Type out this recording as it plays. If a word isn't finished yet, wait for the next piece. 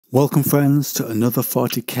Welcome friends to another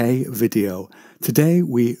 40k video. Today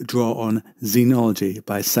we draw on Xenology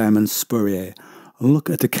by Simon Spurrier and look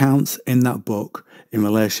at accounts in that book in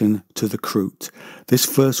relation to the Kroot. This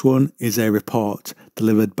first one is a report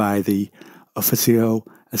delivered by the Officio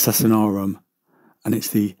Assassinorum, and it's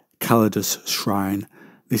the Calidus Shrine.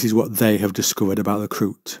 This is what they have discovered about the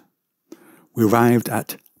Kroot. We arrived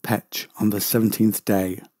at Petch on the 17th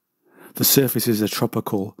day. The surface is a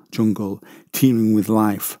tropical jungle teeming with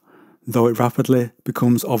life, though it rapidly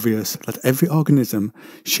becomes obvious that every organism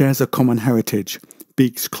shares a common heritage: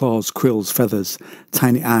 beaks, claws, quills, feathers,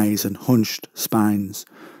 tiny eyes and hunched spines.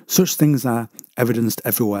 Such things are evidenced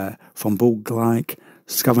everywhere, from bug-like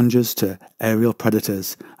scavengers to aerial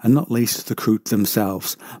predators, and not least the Kroot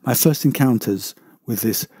themselves. My first encounters with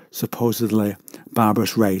this supposedly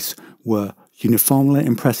barbarous race were uniformly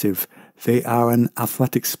impressive. They are an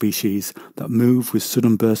athletic species that move with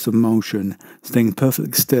sudden bursts of motion, staying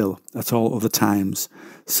perfectly still at all other times.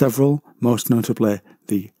 Several, most notably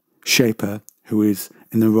the Shaper, who is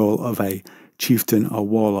in the role of a chieftain or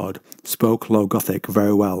warlord, spoke Low Gothic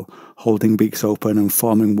very well, holding beaks open and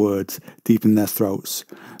forming words deep in their throats.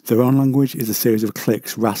 Their own language is a series of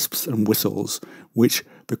clicks, rasps and whistles, which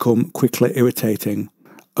become quickly irritating,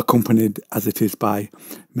 accompanied as it is by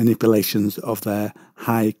manipulations of their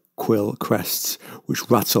high quill crests, which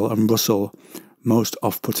rattle and rustle most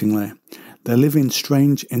off-puttingly. They live in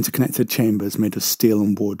strange interconnected chambers made of steel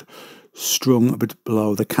and wood, strung a bit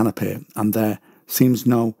below the canopy, and there seems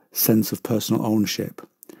no sense of personal ownership.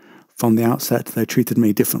 From the outset, they treated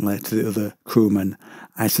me differently to the other crewmen.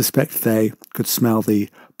 I suspect they could smell the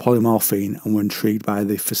polymorphine and were intrigued by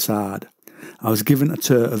the facade. I was given a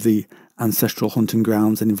tour of the ancestral hunting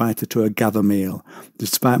grounds and invited to a gather meal.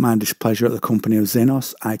 Despite my displeasure at the company of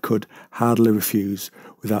Xenos, I could hardly refuse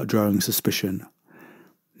without drawing suspicion.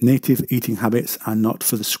 Native eating habits are not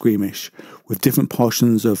for the squeamish, with different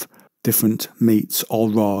portions of different meats,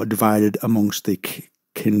 all raw, divided amongst the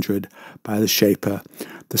kindred by the Shaper.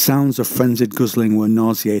 The sounds of frenzied guzzling were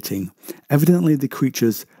nauseating. Evidently the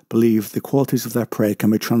creatures believe the qualities of their prey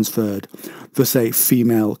can be transferred. Thus a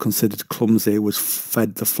female considered clumsy was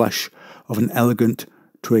fed the flesh of an elegant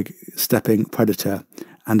twig-stepping predator,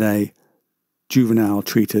 and a juvenile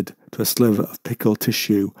treated to a sliver of pickled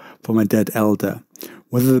tissue from a dead elder.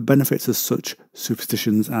 Whether the benefits of such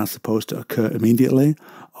superstitions are supposed to occur immediately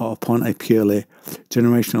or upon a purely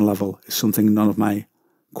generational level is something none of my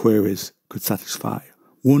queries could satisfy.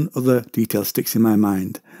 One other detail sticks in my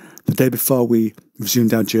mind. The day before we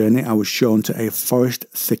resumed our journey, I was shown to a forest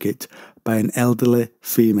thicket by an elderly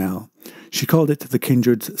female. She called it the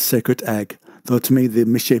kindred's sacred egg, though to me the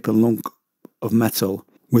misshapen lump of metal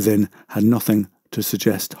within had nothing to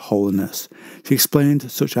suggest holiness. She explained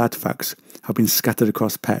such artifacts have been scattered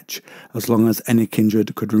across Petch as long as any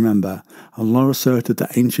kindred could remember, and Laura asserted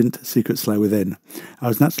that ancient secrets lay within. I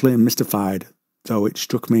was naturally mystified, though it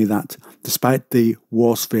struck me that, despite the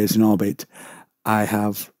war spheres in orbit, I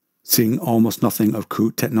have seen almost nothing of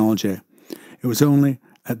Kroot technology. It was only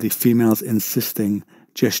at the female's insisting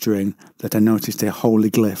gesturing that I noticed a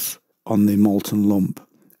holy glyph on the molten lump,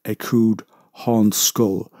 a crude horned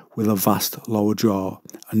skull with a vast lower jaw,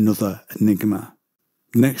 another enigma.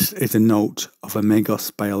 Next is a note of a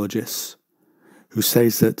Magos biologist, who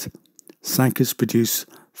says that psychers produce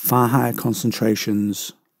far higher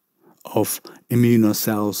concentrations of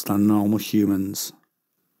immunocells than normal humans.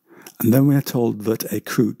 And then we are told that a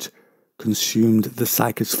Kroot consumed the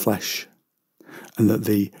psycher's flesh, and that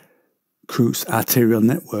the Kroot's arterial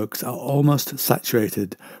networks are almost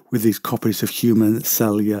saturated with these copies of human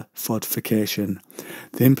cellular fortification.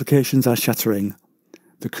 The implications are shattering.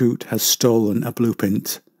 The Kroot has stolen a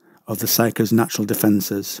blueprint of the psycher's natural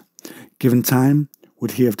defences. Given time,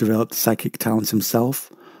 would he have developed psychic talents himself,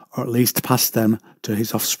 or at least passed them to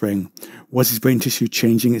his offspring? Was his brain tissue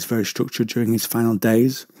changing its very structure during his final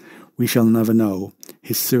days? We shall never know.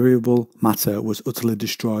 His cerebral matter was utterly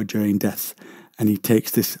destroyed during death, and he takes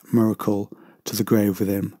this miracle to the grave with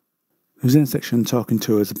him. There's in a section talking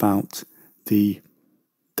to us about the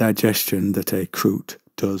digestion that a Kroot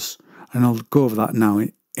does, and I'll go over that now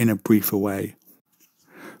in a briefer way.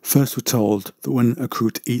 First, we're told that when a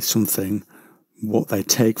Kroot eats something, what they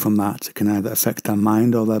take from that can either affect their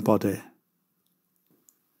mind or their body.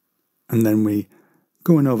 And then we,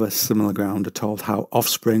 going over similar ground, are told how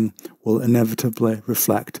offspring will inevitably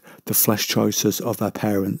reflect the flesh choices of their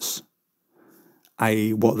parents,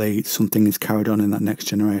 i.e. what they eat, something is carried on in that next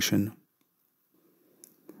generation.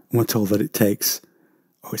 And we're told that it takes,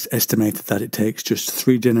 or it's estimated that it takes just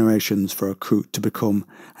 3 generations for a Kroot to become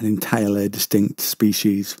an entirely distinct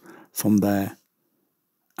species from their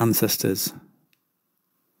ancestors.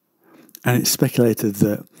 And it's speculated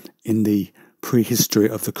that in the prehistory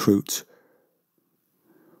of the Kroot,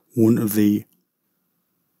 one of the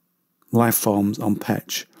life forms on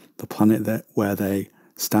Petch, the planet where they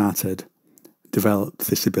started, developed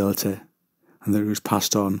this ability, and that it was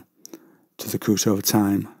passed on to the Kroot over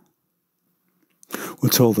time. We're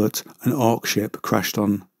told that an orc ship crashed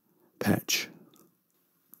on Petch,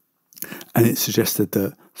 and it's suggested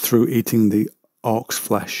that through eating the orc's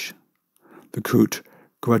flesh, the Kroot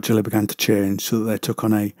gradually began to change so that they took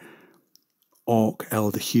on a orc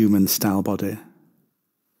elder human style body,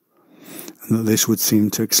 and that this would seem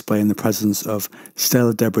to explain the presence of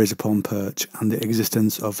stellar debris upon Perch and the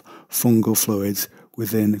existence of fungal fluids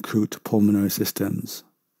within Kroot pulmonary systems.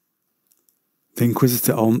 The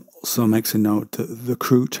Inquisitor also makes a note that the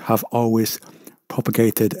Kroot have always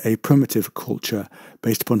propagated a primitive culture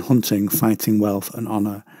based upon hunting, fighting, wealth and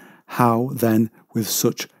honour. How, then, with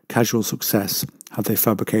such casual success, have they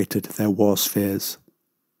fabricated their war spheres?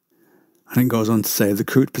 And it goes on to say the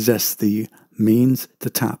Kroot possess the means to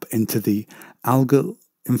tap into the algal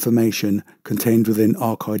information contained within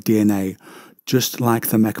Orcoid DNA, just like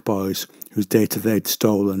the mech boys whose data they'd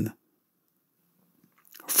stolen.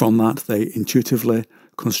 From that, they intuitively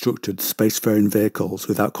constructed spacefaring vehicles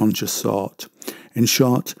without conscious thought. In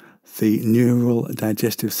short, the neural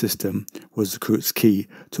digestive system was the Kroot's key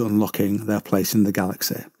to unlocking their place in the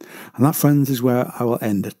galaxy. And that, friends, is where I will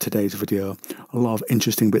end today's video. A lot of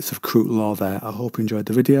interesting bits of Kroot lore there. I hope you enjoyed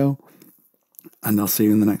the video, and I'll see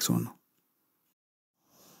you in the next one.